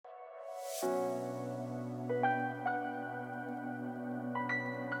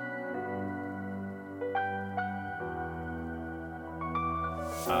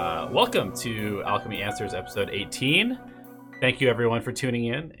Welcome to Alchemy Answers episode 18. Thank you everyone for tuning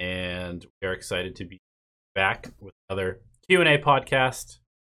in, and we are excited to be back with another Q&A podcast.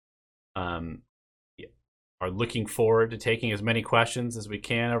 We are looking forward to taking as many questions as we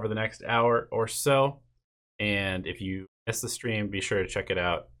can over the next hour or so. And if you missed the stream, be sure to check it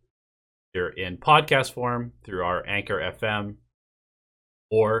out either in podcast form through our Anchor FM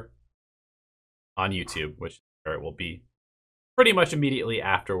or on YouTube, which is where it will be pretty much immediately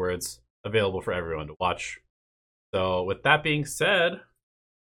afterwards, available for everyone to watch. So with that being said,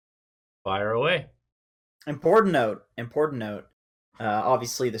 fire away. Important note.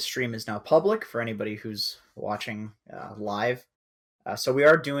 Obviously, the stream is now public for anybody who's watching live. So we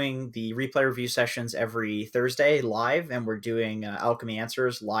are doing the replay review sessions every Thursday live, and we're doing Alchemy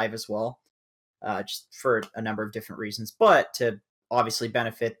Answers live as well, just for a number of different reasons. But to obviously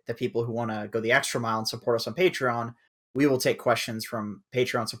benefit the people who want to go the extra mile and support us on Patreon, we will take questions from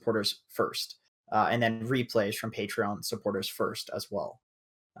Patreon supporters first, and then replays from Patreon supporters first as well.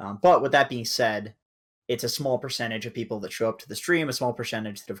 But with that being said, it's a small percentage of people that show up to the stream, a small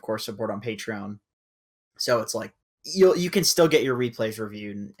percentage that, of course, support on Patreon. So it's like you can still get your replays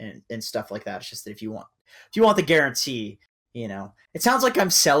reviewed and stuff like that. It's just that if you want the guarantee, it sounds like I'm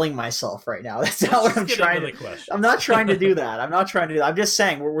selling myself right now. That's not what I'm trying to. I'm not trying to do that. I'm just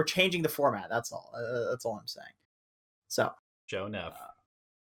saying we're changing the format. That's all. That's all I'm saying. So, Joe Neff.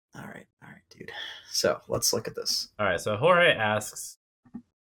 All right, dude. So let's look at this. All right, so Jorge asks,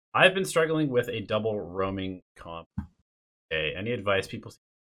 I've been struggling with a double roaming comp. Okay, any advice people see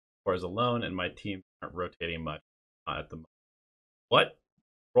as alone and my team aren't rotating much at the moment? What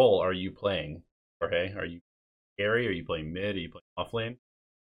role are you playing, Jorge? Are you carry? Are you playing mid? Are you playing off lane?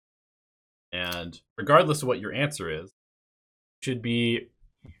 And regardless of what your answer is, should be,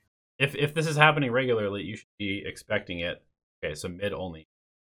 if this is happening regularly, you should be expecting it. Okay, so mid only.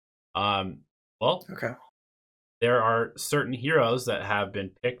 Okay. There are certain heroes that have been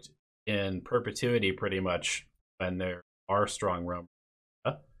picked in perpetuity pretty much when there are strong roam.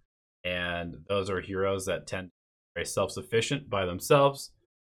 And those are heroes that tend to be very self-sufficient by themselves.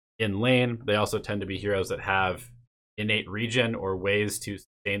 In lane, they also tend to be heroes that have innate regen or ways to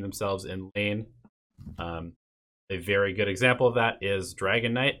sustain themselves in lane. A very good example of that is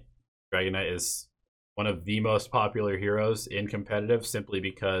Dragon Knight. Dragon Knight is one of the most popular heroes in competitive simply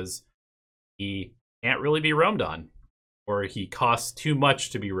because he can't really be roamed on, or he costs too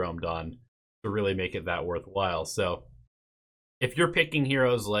much to be roamed on to really make it that worthwhile. So if you're picking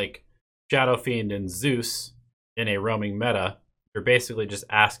heroes like Shadow Fiend and Zeus in a roaming meta, you're basically just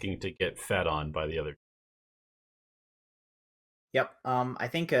asking to get fed on by the other. Yep. I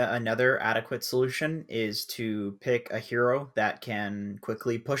think another adequate solution is to pick a hero that can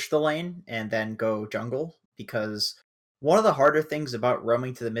quickly push the lane and then go jungle, because one of the harder things about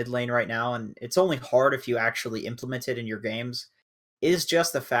roaming to the mid lane right now, and it's only hard if you actually implement it in your games, is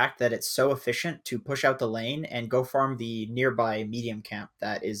just the fact that it's so efficient to push out the lane and go farm the nearby medium camp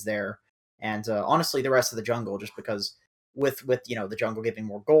that is there. And honestly, the rest of the jungle, just because with the jungle giving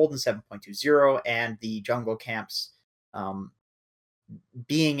more gold in 7.20 and the jungle camps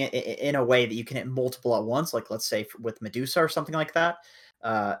being in a way that you can hit multiple at once, like let's say with Medusa or something like that,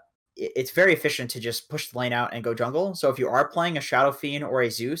 it's very efficient to just push the lane out and go jungle. So if you are playing a Shadow Fiend or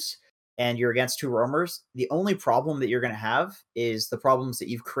a Zeus and you're against two roamers, the only problem that you're going to have is the problems that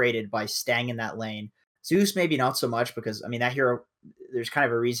you've created by staying in that lane. Zeus maybe not so much, because I mean that hero, there's kind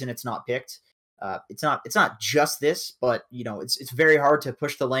of a reason it's not picked. It's not just this, but it's very hard to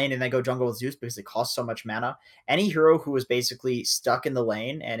push the lane and then go jungle with Zeus because it costs so much mana. Any hero who is basically stuck in the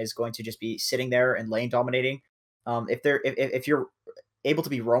lane and is going to just be sitting there and lane dominating, if you're able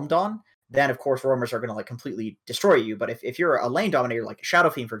to be roamed on, then of course roamers are going to like completely destroy you. But if you're a lane dominator like a Shadow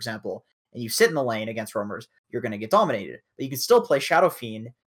Fiend, for example, and you sit in the lane against roamers, you're going to get dominated. But you can still play Shadow Fiend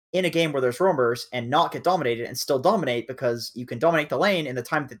in a game where there's roamers and not get dominated and still dominate, because you can dominate the lane in the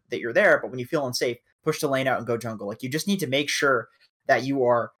time that you're there, but when you feel unsafe, push the lane out and go jungle. Like, you just need to make sure that you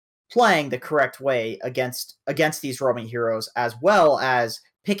are playing the correct way against these roaming heroes, as well as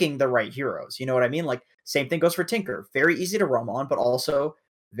picking the right heroes. You know what I mean? Like, same thing goes for Tinker. Very easy to roam on, but also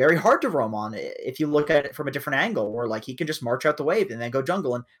very hard to roam on if you look at it from a different angle, where like he can just march out the wave and then go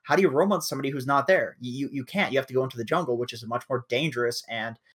jungle. And how do you roam on somebody who's not there? You can't. You have to go into the jungle, which is a much more dangerous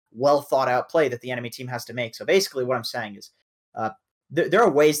and well thought out play that the enemy team has to make. So basically what I'm saying is there are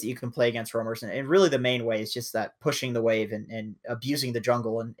ways that you can play against roamers, and really the main way is just that pushing the wave and abusing the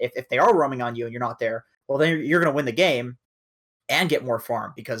jungle. And if they are roaming on you and you're not there, well, then you're going to win the game. and get more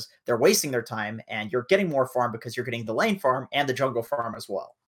farm because they're wasting their time, and you're getting more farm because you're getting the lane farm and the jungle farm as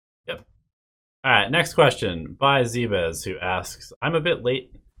well. Yep. All right, next question by Zebez, who asks, I'm a bit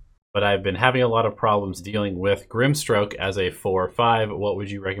late, but I've been having a lot of problems dealing with Grimstroke as a 4/5. What would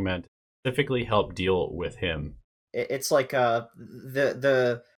you recommend to specifically help deal with him? It's like that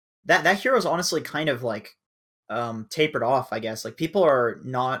hero is honestly kind of like tapered off, I guess. Like people are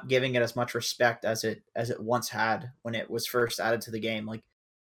not giving it as much respect as it once had when it was first added to the game. Like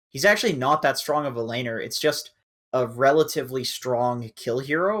he's actually not that strong of a laner. It's just a relatively strong kill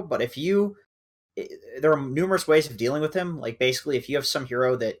hero, but if you there are numerous ways of dealing with him. Like basically if you have some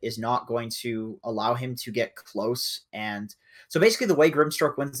hero that is not going to allow him to get close, and so basically the way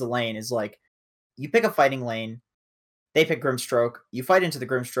Grimstroke wins the lane is like you pick a fighting lane, they pick Grimstroke, you fight into the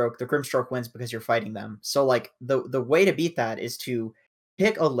Grimstroke wins because you're fighting them. So like the way to beat that is to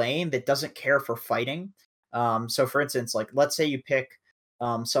pick a lane that doesn't care for fighting. So for instance, like let's say you pick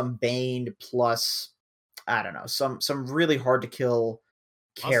some Bane plus, I don't know, some really hard to kill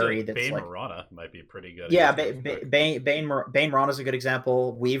Also, carry that's Bane like, Marana might be pretty good yeah, against Grimstroke. Bane Ron is a good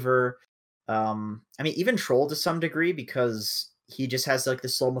example. Weaver, I mean even Troll to some degree because he just has like the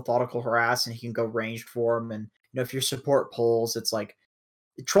slow methodical harass and he can go ranged for him. And if your support pulls, it's like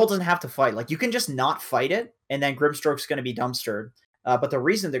Troll doesn't have to fight. Like you can just not fight it, and then Grimstroke's going to be dumpstered. But the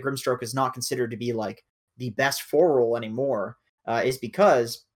reason that Grimstroke is not considered to be like the best 4 role anymore is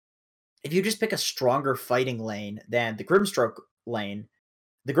because if you just pick a stronger fighting lane than the Grimstroke lane,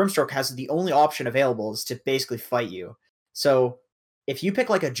 the Grimstroke has the only option available is to basically fight you. So if you pick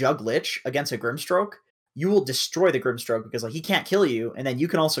like a Jug Lich against a Grimstroke, you will destroy the Grimstroke because like he can't kill you, and then you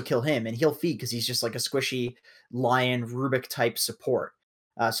can also kill him, and he'll feed because he's just like a squishy Lion Rubik type support.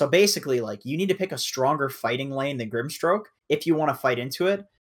 So basically, like you need to pick a stronger fighting lane than Grimstroke if you want to fight into it,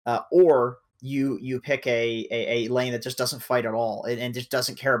 or you pick a lane that just doesn't fight at all and just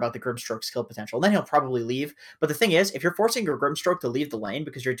doesn't care about the Grimstroke skill potential. And then he'll probably leave. But the thing is, if you're forcing your Grimstroke to leave the lane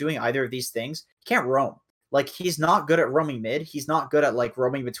because you're doing either of these things, he can't roam. Like he's not good at roaming mid. He's not good at like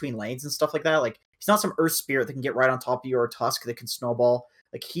roaming between lanes and stuff like that. Like he's not some Earth Spirit that can get right on top of you or a Tusk that can snowball.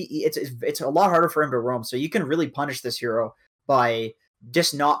 Like it's a lot harder for him to roam. So you can really punish this hero by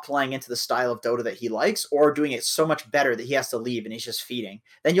just not playing into the style of Dota that he likes, or doing it so much better that he has to leave and he's just feeding.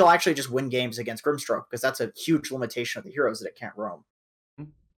 Then you'll actually just win games against Grimstroke because that's a huge limitation of the heroes that it can't roam.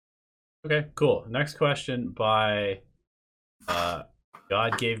 Okay, cool. Next question by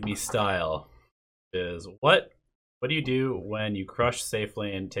God Gave Me Style is what do you do when you crush safe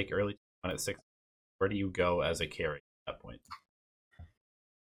lane, take early on at 6? Where do you go as a carry at that point?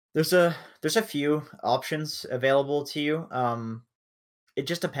 There's a few options available to you. It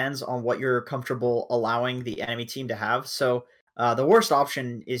just depends on what you're comfortable allowing the enemy team to have. So the worst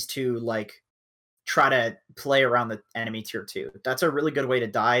option is to like try to play around the enemy tier 2. That's a really good way to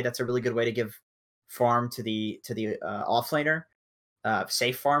die. That's a really good way to give farm to the offlaner,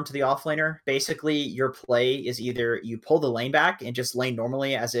 safe farm to the offlaner. Basically, your play is either you pull the lane back and just lane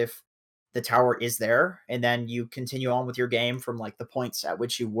normally as if the tower is there, and then you continue on with your game from like the points at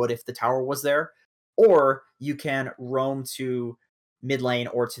which you would if the tower was there, or you can roam to mid lane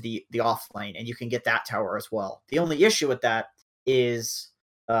or to the off lane, and you can get that tower as well. The only issue with that is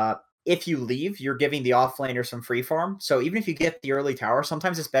if you leave, you're giving the offlaner some free farm. So even if you get the early tower,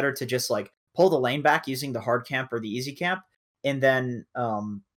 sometimes it's better to just like pull the lane back using the hard camp or the easy camp, and then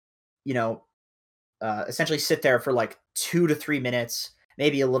essentially sit there for like 2 to 3 minutes,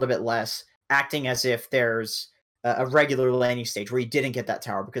 maybe a little bit less, acting as if there's a regular laning stage where you didn't get that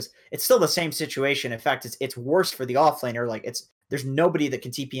tower, because it's still the same situation. In fact, it's worse for the offlaner. Like there's nobody that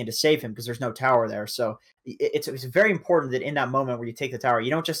can TP in to save him because there's no tower there. So it's very important that in that moment where you take the tower,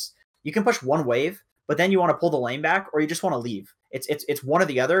 you can push one wave, but then you want to pull the lane back, or you just want to leave. It's one or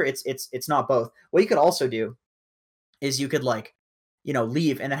the other. It's not both. What you could also do is you could like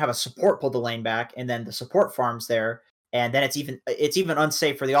leave and then have a support pull the lane back, and then the support farms there, and then it's even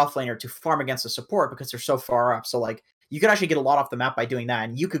unsafe for the offlaner to farm against the support because they're so far up. So like you could actually get a lot off the map by doing that,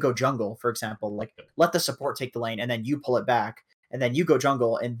 and you could go jungle, for example, like let the support take the lane and then you pull it back, and then you go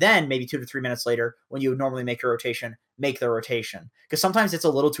jungle, and then maybe 2 to 3 minutes later when you would normally make your rotation, make the rotation, because sometimes it's a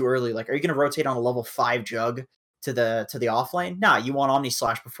little too early. Like, are you going to rotate on a level 5 jug to the off lane? Nah, you want Omni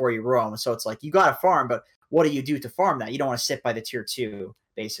Slash before you roam. So it's like you got to farm, but what do you do to farm that? You don't want to sit by the tier 2,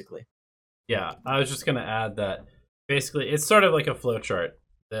 basically. Yeah, I was just going to add that basically it's sort of like a flowchart.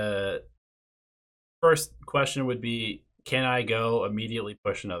 The first question would be, can I go immediately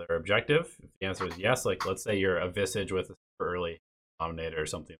push another objective? If the answer is yes, like let's say you're a Visage with a super early Dominator or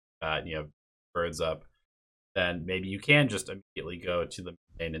something like that, and you have birds up, then maybe you can just immediately go to the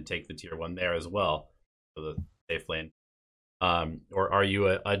lane and take the tier 1 there as well, so the safe lane. Or are you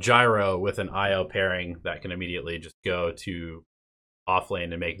a gyro with an IO pairing that can immediately just go to off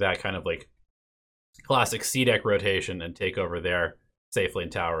lane and make that kind of like classic C deck rotation and take over their safe lane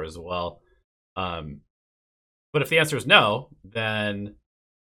tower as well? But if the answer is no, then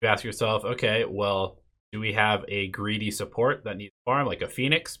you ask yourself, okay, well, do we have a greedy support that needs farm, like a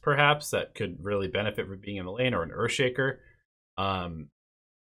Phoenix, perhaps, that could really benefit from being in the lane, or an Earthshaker? Am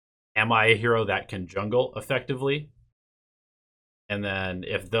I a hero that can jungle effectively? And then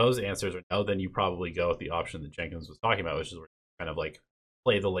if those answers are no, then you probably go with the option that Jenkins was talking about, which is kind of like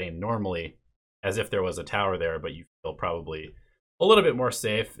play the lane normally as if there was a tower there, but you feel probably a little bit more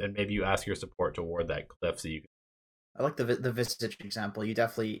safe, and maybe you ask your support to ward that cliff so you can. I like the Visage example. You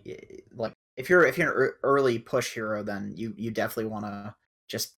definitely like if you're an early push hero, then you definitely want to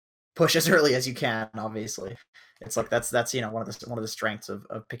just push as early as you can. Obviously, it's like that's one of the strengths of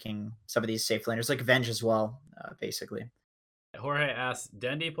picking some of these safe laners, like Venge as well. Basically, Jorge asks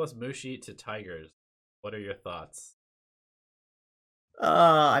Dendi plus Mushi to Tigers. What are your thoughts?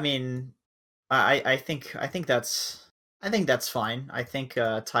 I mean, I think that's fine. I think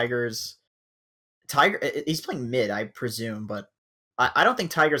Tigers. He's playing mid, I presume, but I don't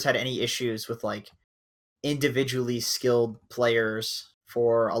think Tigers had any issues with like individually skilled players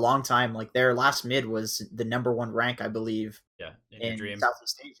for a long time. Like their last mid was the number 1 rank, I believe. Yeah, in dream.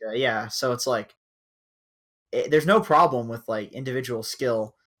 Southeast Asia. Yeah, so it's like there's no problem with like individual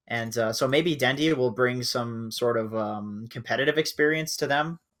skill, and so maybe Dendi will bring some sort of competitive experience to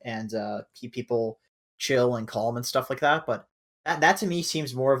them and keep people chill and calm and stuff like that. But that to me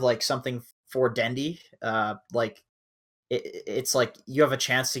seems more of like something for Dendi. Like it's like you have a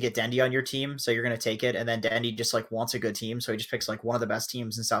chance to get Dendi on your team, so you're gonna take it, and then Dendi just like wants a good team, so he just picks like one of the best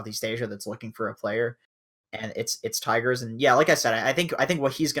teams in Southeast Asia that's looking for a player, and it's Tigers. And yeah, like I said, I think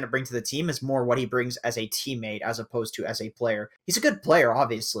what he's gonna bring to the team is more what he brings as a teammate as opposed to as a player. He's a good player,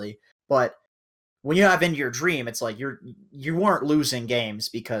 obviously, but when you have Into Your Dream, it's like you weren't losing games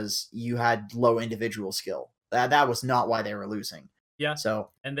because you had low individual skill. That was not why they were losing. Yeah. So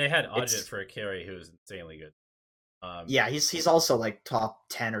and they had Odjit for a carry who was insanely good. Yeah, he's also like top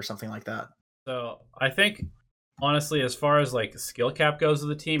 10 or something like that. So I think honestly, as far as like skill cap goes of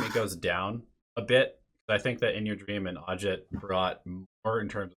the team, it goes down a bit. I think that In Your Dream and Odjit brought more in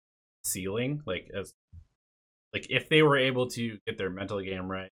terms of ceiling, like if they were able to get their mental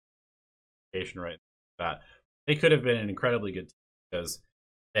game right, right, that they could have been an incredibly good team because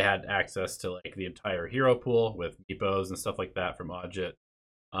they had access to like the entire hero pool with Meepos and stuff like that from Odjit,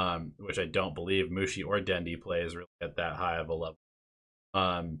 which I don't believe Mushi or Dendi plays really at that high of a level.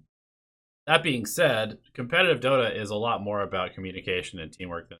 That being said, competitive Dota is a lot more about communication and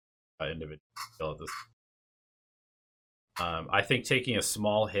teamwork than individual skill at this. I think taking a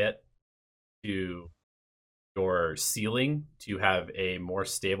small hit to your ceiling to have a more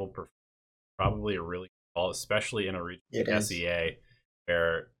stable performance probably a really good call, especially in a region like SEA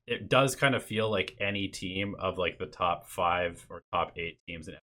where it does kind of feel like any team of like the top 5 or top 8 teams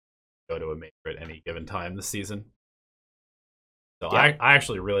in go to a major at any given time this season. So yeah. I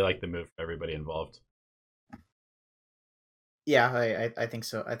actually really like the move for everybody involved. Yeah, I think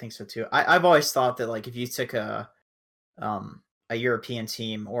so. I think so too. I've always thought that like if you took a European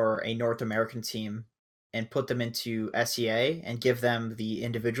team or a North American team and put them into SEA and give them the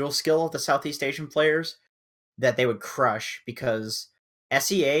individual skill of the Southeast Asian players, that they would crush, because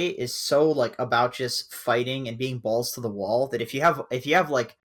SEA is so like about just fighting and being balls to the wall that if you have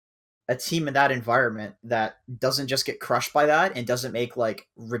like a team in that environment that doesn't just get crushed by that and doesn't make like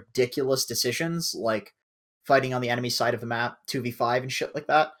ridiculous decisions like fighting on the enemy side of the map 2v5 and shit like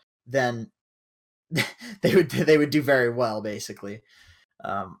that, then they would do very well, basically.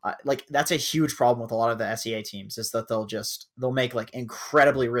 Like that's a huge problem with a lot of the SEA teams, is that they'll make like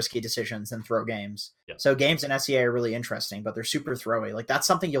incredibly risky decisions and throw games. Yep. So games in SEA are really interesting, but they're super throwy. Like that's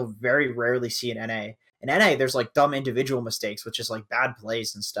something you'll very rarely see in NA. In NA, there's like dumb individual mistakes, which is like bad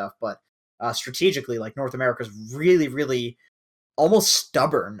plays and stuff. But strategically, like North America's really, really almost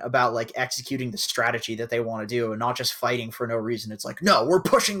stubborn about like executing the strategy that they want to do and not just fighting for no reason. It's like, no, we're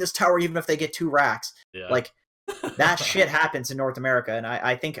pushing this tower even if they get 2 racks. Yeah. Like that shit happens in North America, and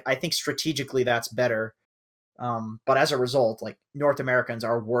I think strategically that's better. But as a result, like North Americans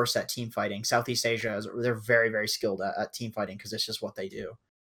are worse at team fighting. Southeast Asia they're very, very skilled at team fighting because it's just what they do.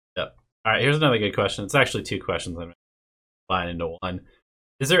 Yep. All right, here's another good question. It's actually 2 questions I'm line into one.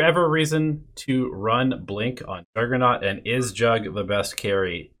 Is there ever a reason to run Blink on Juggernaut, and is Jug the best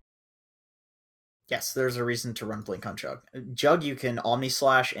carry? Yes, there's a reason to run Blink on Jug. Jug, you can Omni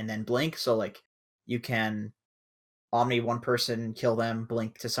Slash and then Blink, so like you can Omni one person, kill them,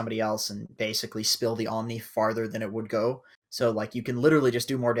 Blink to somebody else, and basically spill the Omni farther than it would go. So like you can literally just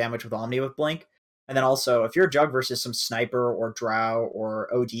do more damage with Omni with Blink. And then also, if you're Jug versus some Sniper or Drow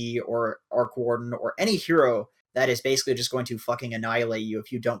or OD or Arc Warden or any hero that is basically just going to fucking annihilate you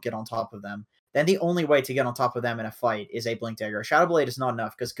if you don't get on top of them, then the only way to get on top of them in a fight is a Blink Dagger. Shadowblade is not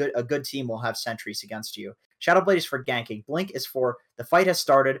enough because a good team will have sentries against you. Shadowblade is for ganking. Blink is for the fight has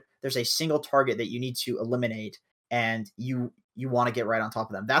started. There's a single target that you need to eliminate, and you want to get right on top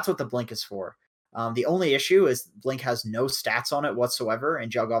of them. That's what the Blink is for. The only issue is Blink has no stats on it whatsoever, and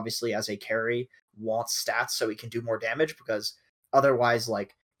Jug obviously as a carry wants stats so he can do more damage, because otherwise,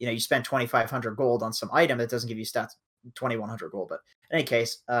 like, you spend 2,500 gold on some item that doesn't give you stats, 2,100 gold. But in any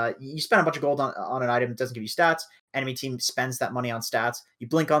case, you spend a bunch of gold on an item that doesn't give you stats. Enemy team spends that money on stats. You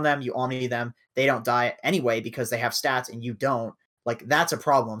blink on them, you omni them. They don't die anyway because they have stats and you don't. Like, that's a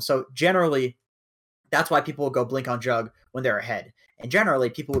problem. So generally, that's why people will go blink on Jug when they're ahead. And generally,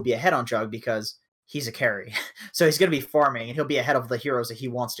 people would be ahead on Jug because he's a carry. So he's going to be farming, and he'll be ahead of the heroes that he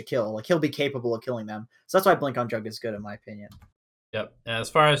wants to kill. Like, he'll be capable of killing them. So that's why blink on Jug is good, in my opinion. Yep. And as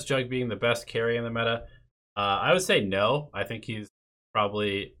far as Jug being the best carry in the meta, I would say no. I think he's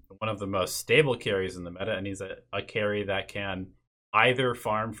probably one of the most stable carries in the meta, and he's a carry that can either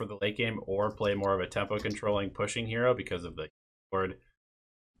farm for the late game or play more of a tempo controlling pushing hero because of the board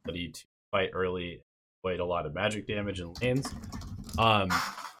ability to fight early, avoid a lot of magic damage in lanes. I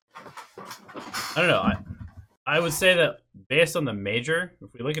don't know. I would say that based on the major, if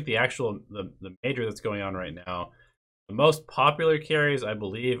we look at the actual the major that's going on right now, the most popular carries, I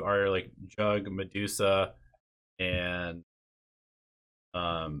believe, are like Jug, Medusa, and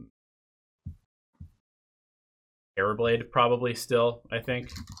Terrorblade probably still, I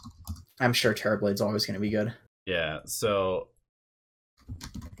think. I'm sure Terrorblade's always going to be good. Yeah, so...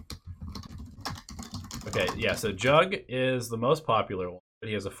 Okay, yeah, so Jug is the most popular one, but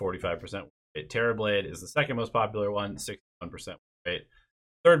he has a 45% rate. Terrorblade is the second most popular one, 61% rate.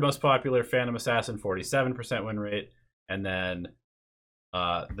 Third most popular, Phantom Assassin, 47% win rate. And then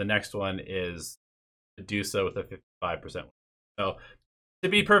the next one is Medusa with a 55% win. So, to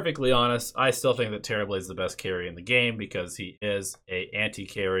be perfectly honest, I still think that Terrorblade is the best carry in the game because he is a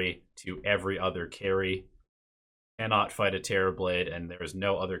anti-carry to every other carry. Cannot fight a Terrorblade, and there is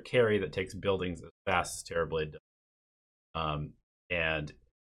no other carry that takes buildings as fast as Terrorblade does. And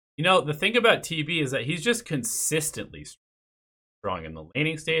the thing about TB is that he's just consistently strong in the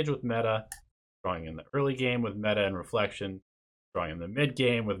laning stage with meta, strong in the early game with meta and reflection, strong in the mid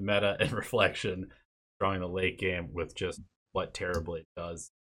game with meta and reflection, strong in the late game with just what Terrorblade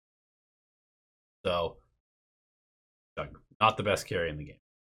does. So, not the best carry in the game.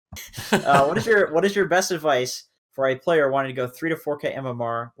 What is your best advice for a player wanting to go 3 to 4K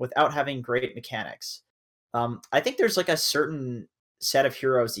MMR without having great mechanics? I think there's like a certain set of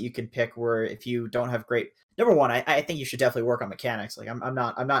heroes that you can pick where if you don't have great, number one, I think you should definitely work on mechanics. Like I'm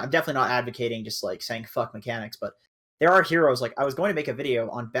definitely not advocating just like saying fuck mechanics, but there are heroes. Like I was going to make a video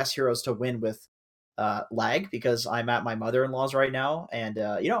on best heroes to win with lag because I'm at my mother-in-law's right now, and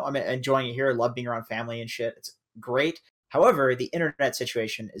I'm enjoying it here. I love being around family and shit. It's great. However, the internet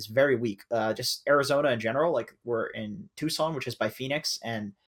situation is very weak. Just Arizona in general, like we're in Tucson, which is by Phoenix,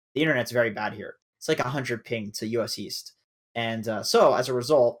 and the internet's very bad here. It's like 100 ping to US East. And so as a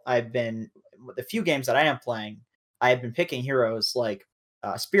result, the few games that I am playing, I have been picking heroes like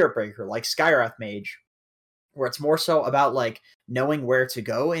Spirit Breaker, like Skywrath Mage, where it's more so about like knowing where to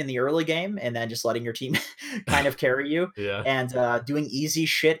go in the early game and then just letting your team kind of carry you. Yeah. And doing easy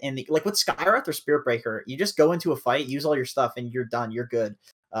shit in the, like with Skywrath or Spirit Breaker, you just go into a fight, use all your stuff, and you're done. You're good.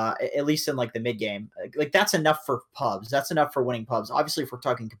 At least in like the mid game, like that's enough for pubs. That's enough for winning pubs. Obviously, if we're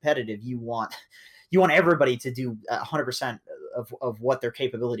talking competitive, you want everybody to do 100% of what their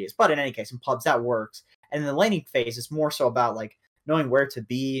capability is. But in any case, in pubs that works. And in the laning phase, it's more so about like knowing where to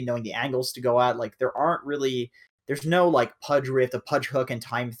be, knowing the angles to go at. Like there's no like pudge where you have to pudge hook and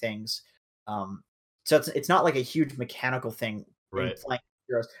time things. So it's not like a huge mechanical thing right. in playing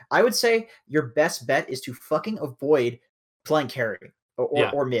heroes. I would say your best bet is to fucking avoid playing carry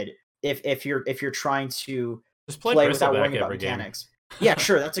or mid if you're trying to just play without worrying about mechanics. Yeah,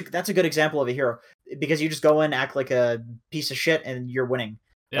 sure. That's a good example of a hero because you just go in, act like a piece of shit, and you're winning.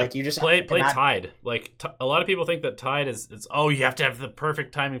 Yeah, like you just play Tide. Like a lot of people think that Tide is you have to have the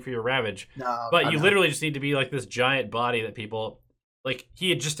perfect timing for your Ravage. No, but you literally just need to be like this giant body that people like.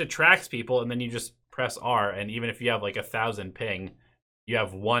 He just attracts people, and then you just press R, and even if you have like 1,000 ping, you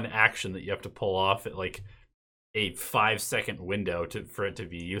have one action that you have to pull off at like a 5-second window for it to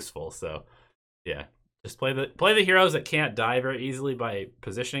be useful. So yeah, just play the heroes that can't die very easily by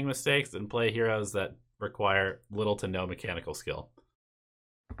positioning mistakes, and play heroes that require little to no mechanical skill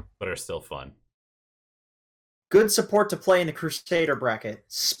but are still fun. Good support to play in the Crusader bracket.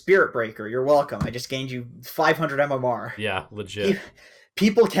 Spirit Breaker, you're welcome. I just gained you 500 MMR. Yeah, legit.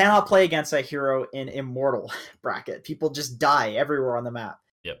 People cannot play against that hero in Immortal bracket. People just die everywhere on the map.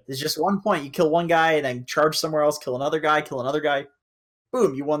 Yep. There's just one point. You kill one guy, and then charge somewhere else, kill another guy.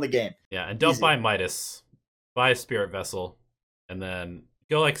 Boom, you won the game. Yeah, and don't Easy. buy Midas. Buy Spirit Vessel. And then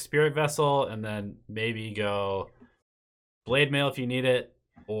go like Spirit Vessel, and then maybe go Blade Mail if you need it.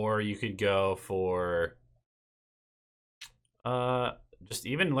 Or you could go for just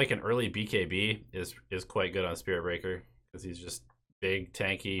even like an early BKB is quite good on Spirit Breaker. Because he's just big,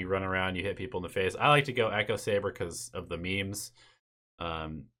 tanky, run around, you hit people in the face. I like to go Echo Saber because of the memes.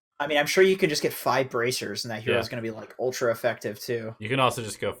 I mean, I'm sure you could just get 5 bracers, and that hero is going to be like ultra effective too. You can also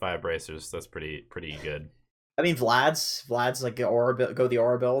just go 5 bracers. That's pretty good. I mean, Vlad's like the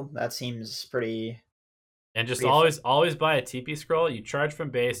aura build. That seems pretty. And just always buy a TP scroll. You charge from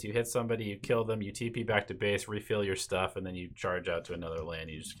base, you hit somebody, you kill them, you TP back to base, refill your stuff, and then you charge out to another lane.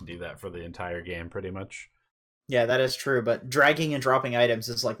 You just can do that for the entire game, pretty much. Yeah, that is true. But dragging and dropping items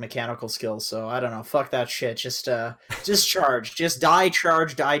is like mechanical skills. So I don't know. Fuck that shit. Just charge. Just die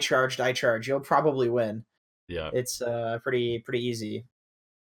charge. You'll probably win. Yeah, it's pretty easy.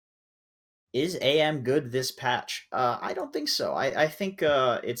 Is AM good this patch? I don't think so. I think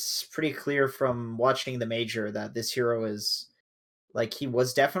it's pretty clear from watching the major that this hero is like he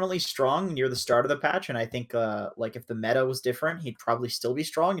was definitely strong near the start of the patch, and I think like if the meta was different, he'd probably still be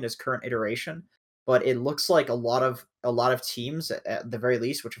strong in his current iteration. But it looks like a lot of teams at the very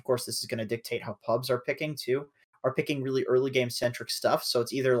least, which of course this is going to dictate how pubs are picking too, are picking really early game centric stuff. So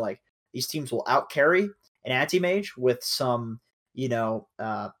it's either like these teams will out carry an anti-mage with some,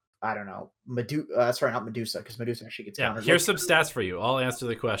 I don't know, sorry, not Medusa, because Medusa actually gets countered. Here's some stats for you. I'll answer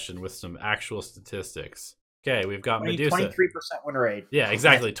the question with some actual statistics. Okay, we've got Medusa. 23% win rate. Yeah,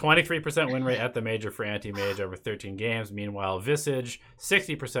 exactly. 23% win rate at the major for anti-mage over 13 games. Meanwhile, Visage,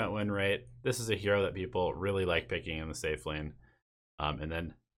 60% win rate. This is a hero that people really like picking in the safe lane. And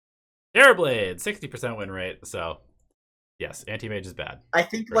then Terrorblade, 60% win rate. So yes, anti-mage is bad. I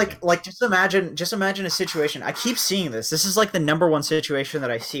think like just imagine a situation. I keep seeing this. This is like the number one situation that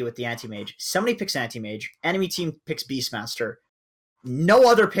I see with the anti-mage. Somebody picks anti-mage, enemy team picks Beastmaster. No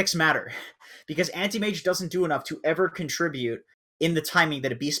other picks matter because anti-mage doesn't do enough to ever contribute in the timing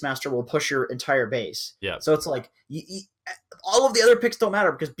that a Beastmaster will push your entire base. Yeah. So it's like all of the other picks don't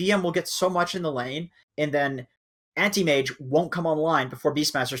matter because BM will get so much in the lane, and then anti-mage won't come online before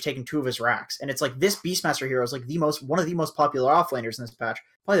Beastmaster's taking 2 of his racks. And it's like this Beastmaster hero is like one of the most popular offlaners in this patch,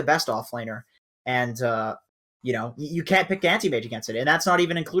 probably the best offlaner. And you can't pick anti-mage against it. And that's not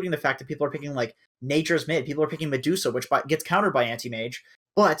even including the fact that people are picking like Nature's Mid. People are picking Medusa, which gets countered by anti-mage,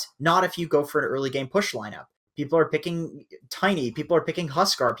 but not if you go for an early game push lineup. People are picking Tiny. People are picking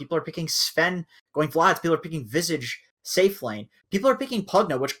Huskar. People are picking Sven going Vlad. People are picking Visage safe lane. People are picking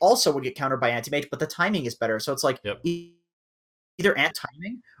Pugna, which also would get countered by anti-mage, but the timing is better. So it's like either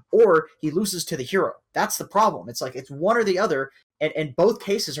anti-timing or he loses to the hero. That's the problem. It's like it's one or the other. And both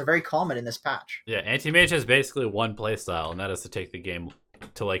cases are very common in this patch. Yeah, anti-mage has basically one playstyle, and that is to take the game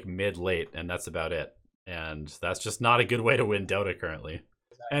to like mid-late, and that's about it. And that's just not a good way to win Dota currently.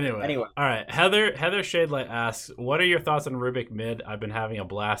 Anyway. All right. Heather Shadelight asks, what are your thoughts on Rubik mid? I've been having a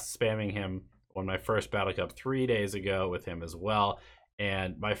blast spamming him on my first Battle Cup 3 days ago with him as well.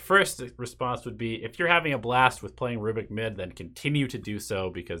 And my first response would be, if you're having a blast with playing Rubik mid, then continue to do so,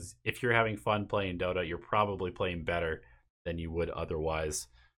 because if you're having fun playing Dota, you're probably playing better than you would otherwise.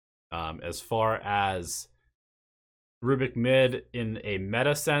 As far as Rubik mid in a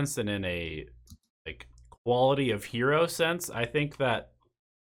meta sense and in a like quality of hero sense, I think that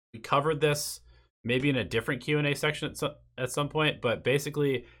we covered this maybe in a different Q&A section at some point, but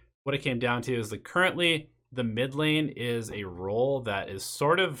basically what it came down to is that currently the mid lane is a role that is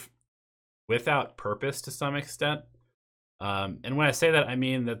sort of without purpose to some extent. And when I say that, I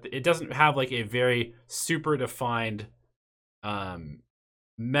mean that it doesn't have like a very super defined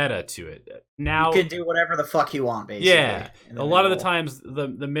meta to it. Now you can do whatever the fuck you want, basically. Yeah, a lot of the times the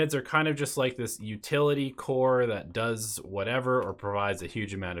mids are kind of just like this utility core that does whatever or provides a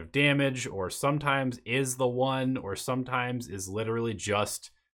huge amount of damage, or sometimes is the one, or sometimes is literally just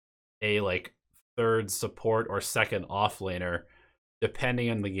a like third support or second offlaner,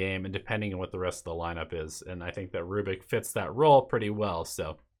 depending on the game and depending on what the rest of the lineup is. And I think that Rubik fits that role pretty well.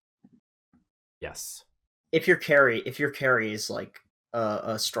 So yes. If your carry is like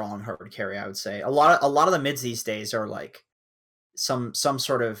a strong hard carry, I would say a lot of the mids these days are like some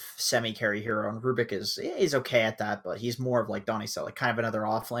sort of semi carry hero, and Rubik is okay at that, but he's more of like Donnie said, like kind of another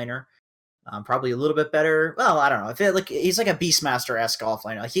offlaner. Probably a little bit better. Well, I don't know. If it, like he's like a Beastmaster-esque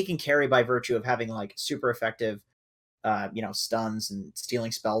offlaner. Like he can carry by virtue of having like super effective, stuns and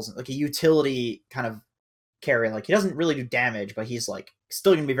stealing spells, and like a utility kind of carry. Like he doesn't really do damage, but he's like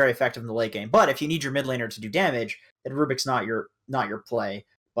still going to be very effective in the late game. But if you need your mid laner to do damage, then Rubik's not your play.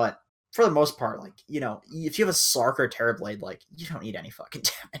 But for the most part, like if you have a Slark or Terrorblade, like you don't need any fucking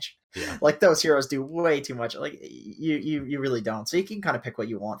damage. Yeah. Like those heroes do way too much. Like you really don't. So you can kind of pick what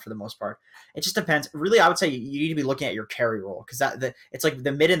you want for the most part. It just depends. Really, I would say you need to be looking at your carry role because it's like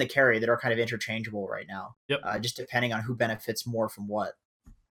the mid and the carry that are kind of interchangeable right now. Yep. Just depending on who benefits more from what.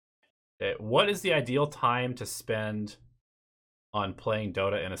 Okay. What is the ideal time to spend on playing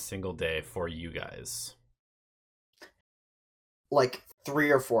Dota in a single day for you guys? Like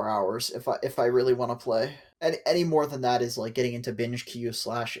 3 or 4 hours if I really want to play. Any more than that is like getting into binge queue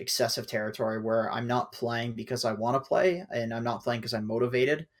 / excessive territory where I'm not playing because I want to play and I'm not playing because I'm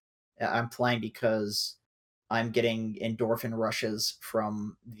motivated. I'm playing because I'm getting endorphin rushes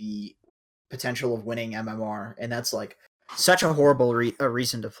from the potential of winning MMR, and that's like such a horrible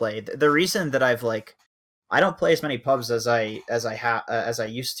reason to play. The reason that I don't play as many pubs as I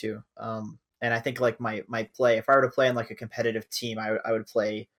used to. And I think like my play, if I were to play in like a competitive team, I would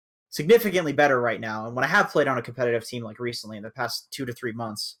play significantly better right now. And when I have played on a competitive team like recently in the past 2 to 3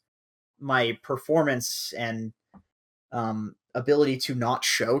 months, my performance and ability to not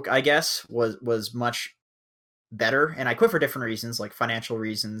choke, I guess, was much better. And I quit for different reasons, like financial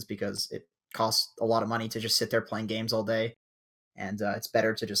reasons, because it costs a lot of money to just sit there playing games all day, and it's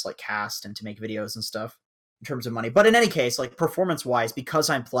better to just like cast and to make videos and stuff in terms of money. But in any case, like performance wise, because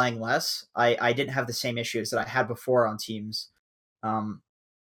I'm playing less, I didn't have the same issues that I had before on teams. Um,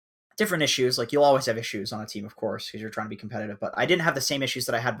 Different issues, like you'll always have issues on a team, of course, because you're trying to be competitive. But I didn't have the same issues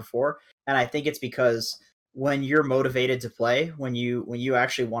that I had before, and I think it's because when you're motivated to play, when you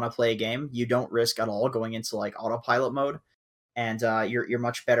actually want to play a game, you don't risk at all going into like autopilot mode, and you're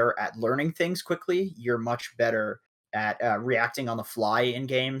much better at learning things quickly. You're much better at reacting on the fly in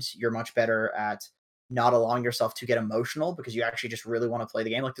games. You're much better at not allowing yourself to get emotional because you actually just really want to play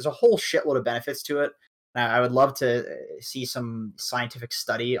the game. Like there's a whole shitload of benefits to it. I would love to see some scientific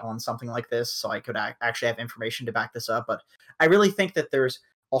study on something like this so I could actually have information to back this up. But I really think that there's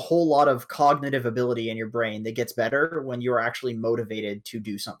a whole lot of cognitive ability in your brain that gets better when you're actually motivated to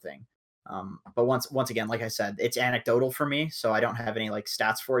do something. But once again, like I said, it's anecdotal for me, so I don't have any like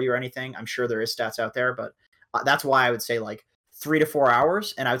stats for you or anything. I'm sure there is stats out there, but that's why I would say like 3 to 4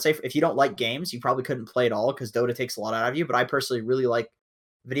 hours. And I would say if you don't like games, you probably couldn't play at all because Dota takes a lot out of you. But I personally really like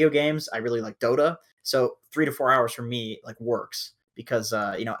video games. I really like Dota, so 3 to 4 hours for me like works because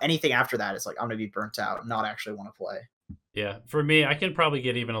anything after that is like I'm gonna be burnt out and not actually want to play. Yeah, for me, I can probably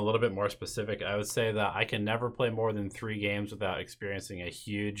get even a little bit more specific. I would say that I can never play more than 3 games without experiencing a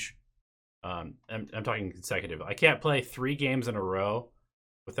huge. I'm talking consecutive. I can't play 3 games in a row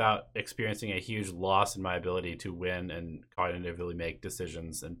without experiencing a huge loss in my ability to win and cognitively make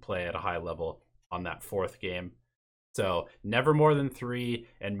decisions and play at a high level on that 4th game. So never more than 3,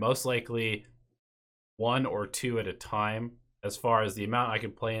 and most likely 1 or 2 at a time. As far as the amount I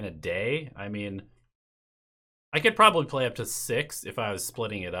could play in a day, I mean, I could probably play up to 6 if I was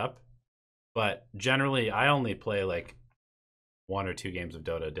splitting it up. But generally, I only play like 1 or 2 games of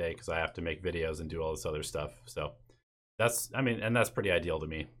Dota a day because I have to make videos and do all this other stuff. So and that's pretty ideal to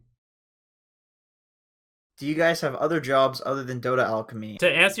me. Do you guys have other jobs other than Dota Alchemy?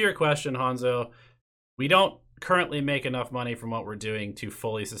 To answer your question, Hanzo, we don't currently make enough money from what we're doing to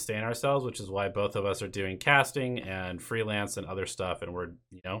fully sustain ourselves, which is why both of us are doing casting and freelance and other stuff. And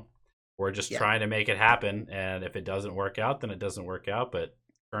we're just trying to make it happen. And if it doesn't work out, then it doesn't work out. But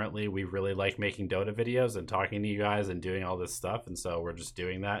currently, we really like making Dota videos and talking to you guys and doing all this stuff. And so we're just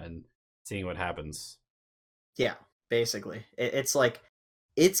doing that and seeing what happens. Yeah, basically, it's like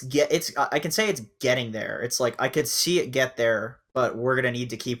I can say it's getting there. It's like I could see it get there, but we're gonna need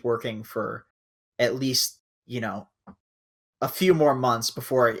to keep working for at least a few more months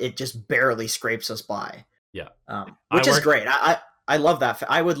before it just barely scrapes us by. Yeah, Which is great. I love that.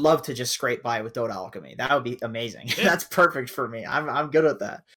 I would love to just scrape by with Dota Alchemy. That would be amazing. Yeah. That's perfect for me. I'm good at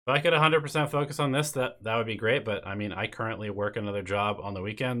that. If I could 100% focus on this, that would be great. But I mean, I currently work another job on the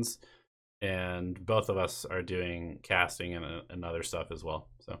weekends, and both of us are doing casting and other stuff as well.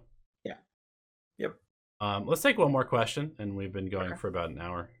 So yeah, yep. Let's take one more question, and we've been going for about an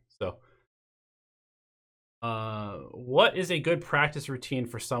hour. So, what is a good practice routine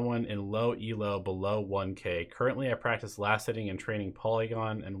for someone in low elo below 1K? Currently, I practice last hitting and training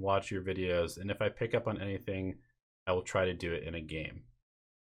Polygon and watch your videos. And if I pick up on anything, I will try to do it in a game.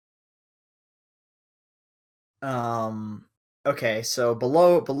 Okay, so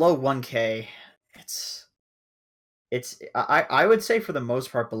below 1K, it's I would say for the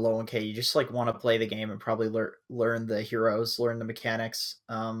most part below 1K, you just like want to play the game and probably learn the heroes, learn the mechanics.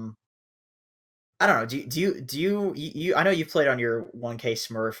 I don't know. Do you I know you've played on your 1K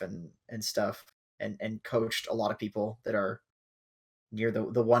Smurf and stuff and coached a lot of people that are near the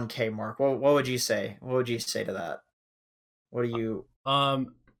 1K mark. What would you say? What would you say to that? What do you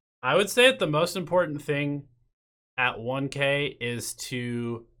Um, I would say that the most important thing at 1K is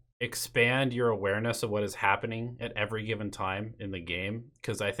to expand your awareness of what is happening at every given time in the game.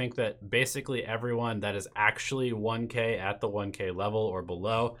 Because I think that basically everyone that is actually 1K at the 1K level or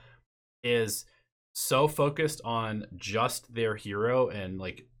below is so focused on just their hero and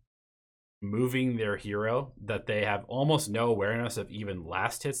like moving their hero that they have almost no awareness of even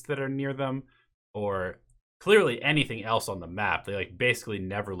last hits that are near them or clearly anything else on the map. They like basically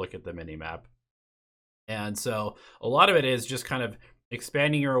never look at the mini map. And so a lot of it is just kind of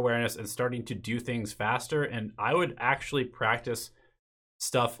expanding your awareness and starting to do things faster. And I would actually practice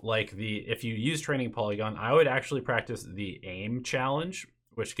stuff like if you use Training Polygon, I would actually practice the aim challenge,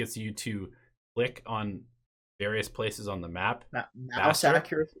 which gets you to click on various places on the map mouse faster.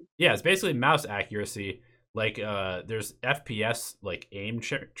 accuracy? Yeah, it's basically mouse accuracy. Like there's FPS like aim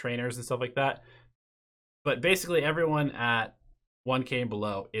trainers and stuff like that. But basically everyone at 1K and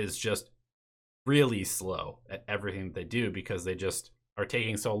below is just really slow at everything that they do because they just are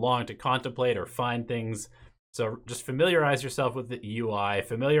taking so long to contemplate or find things. So just familiarize yourself with the UI,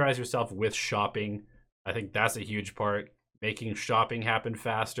 familiarize yourself with shopping. I think that's a huge part. Making shopping happen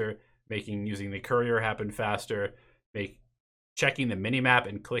faster, making using the courier happen faster, make checking the minimap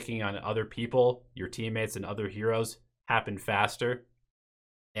and clicking on other people, your teammates and other heroes happen faster.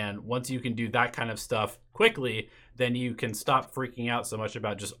 And once you can do that kind of stuff quickly, then you can stop freaking out so much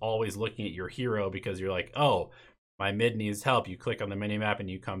about just always looking at your hero because you're like, oh, my mid needs help. You click on the minimap and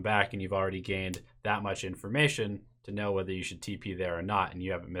you come back and you've already gained that much information to know whether you should TP there or not, and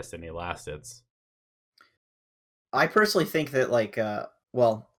you haven't missed any last hits. I personally think that like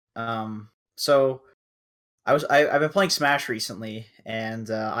so I've been playing Smash recently, and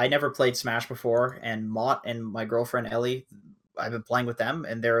I never played Smash before. And Mott and my girlfriend Ellie, I've been playing with them,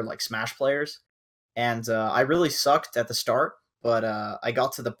 and they're like Smash players. And I really sucked at the start, but I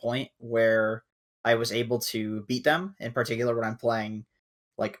got to the point where I was able to beat them. In particular, when I'm playing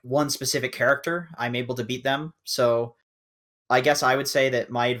like one specific character, I'm able to beat them. So I guess I would say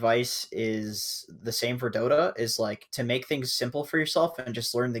that my advice is the same for Dota, is like to make things simple for yourself and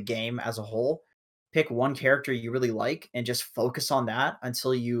just learn the game as a whole. Pick one character you really like and just focus on that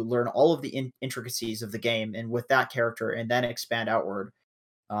until you learn all of the intricacies of the game and with that character, and then expand outward.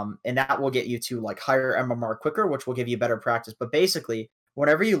 And that will get you to like higher MMR quicker, which will give you better practice. But basically,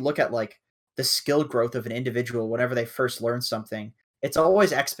 whenever you look at like the skill growth of an individual, whenever they first learn something, it's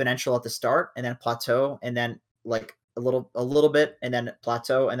always exponential at the start and then plateau and then like a little bit and then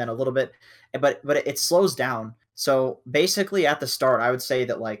plateau and then a little bit. But it slows down. So basically at the start, I would say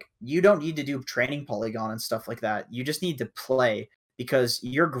that like you don't need to do training polygon and stuff like that. You just need to play, because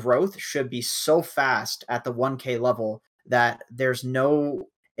your growth should be so fast at the 1K level that there's no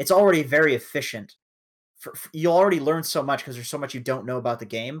it's already very efficient. You'll already learn so much because there's so much you don't know about the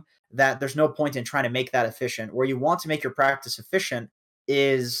game that there's no point in trying to make that efficient. Where you want to make your practice efficient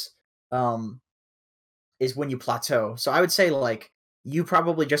is um, is when you plateau. So I would say like you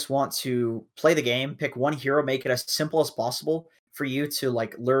probably just want to play the game, pick one hero, make it as simple as possible for you to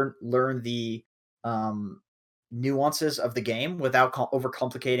like learn the um, nuances of the game without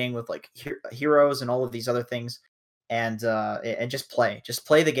overcomplicating with like heroes and all of these other things, and just play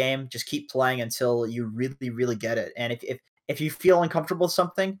the game, just keep playing until you really get it. And if you feel uncomfortable with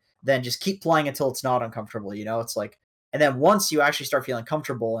something, then just keep playing until it's not uncomfortable. It's like, and then once you actually start feeling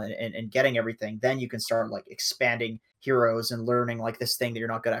comfortable and getting everything, then you can start like expanding heroes and learning like this thing that you're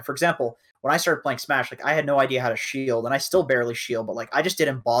not good at. For example, when I started playing Smash, like I had no idea how to shield, and I still barely shield, but like I just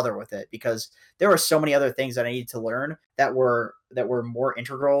didn't bother with it because there were so many other things that I needed to learn that were more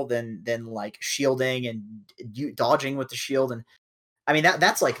integral than like shielding and dodging with the shield. And I mean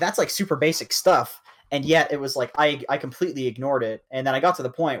that's like super basic stuff, and yet it was like I completely ignored it. And then I got to the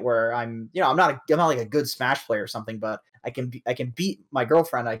point where I'm not like a good Smash player or something, but I can beat my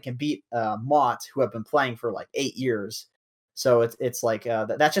girlfriend. I can beat Mott, who have been playing for like 8 years. So it's like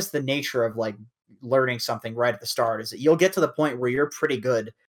that's just the nature of like learning something right at the start. Is that you'll get to the point where you're pretty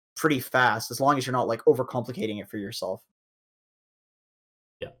good pretty fast, as long as you're not like overcomplicating it for yourself.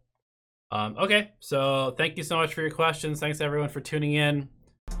 Yeah. Okay. So thank you so much for your questions. Thanks everyone for tuning in.